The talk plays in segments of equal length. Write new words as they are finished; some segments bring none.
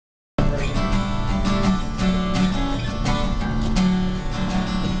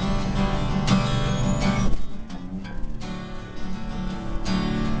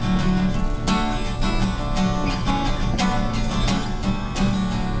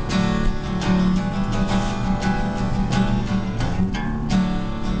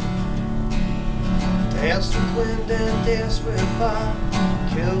wind and danced with fire,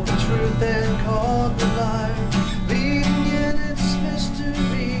 killed the truth and called the liar, leaving in its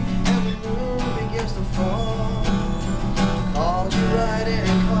mystery, and the moon begins to fall. Called you right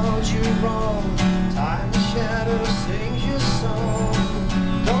and called you wrong, time the shadow sings your song.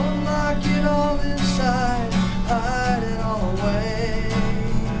 Don't lock it all inside, hide it all away.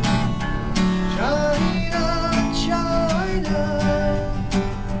 China, China,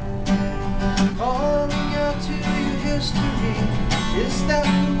 calling out to your history, is that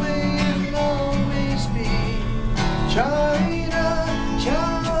the way it'll always be? China,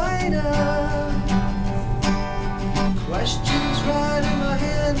 China, questions right in my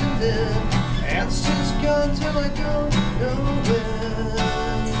hand and then answers gone till I don't know when.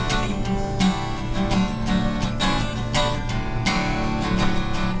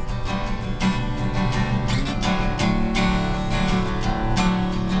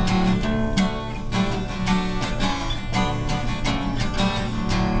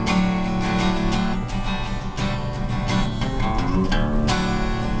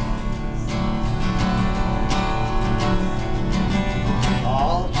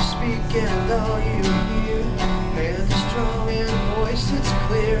 And all you hear, hear the strong and voice, it's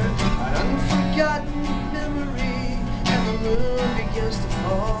clear, an unforgotten memory, and the moon begins to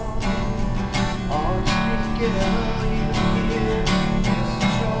fall. All you speak and all you hear, hear the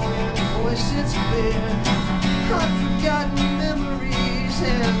strong and voice, it's clear, unforgotten memories,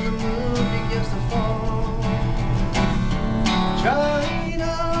 and the moon begins to fall.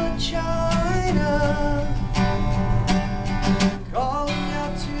 China, China,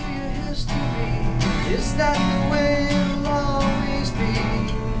 is that the way it'll always be?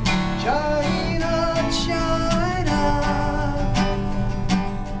 China, China,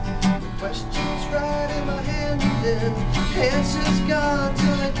 the question's right in my hand and then answer's gone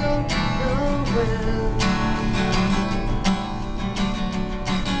till I don't know when.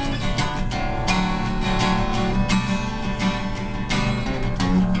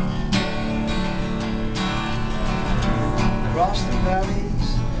 Across the valleys,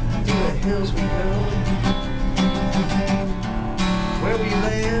 through the hills we go, where we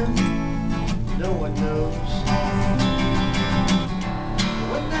land, no one knows.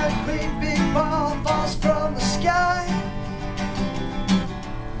 When that great big ball falls from the sky,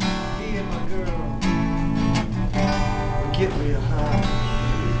 me and my girl will get real high.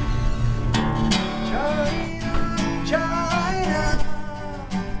 China, China,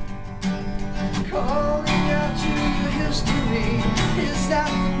 calling out to your history, is that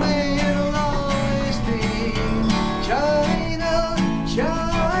the way it'll always be? China,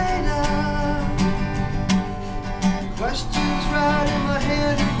 China, questions right in my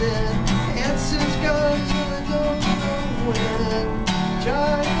head and then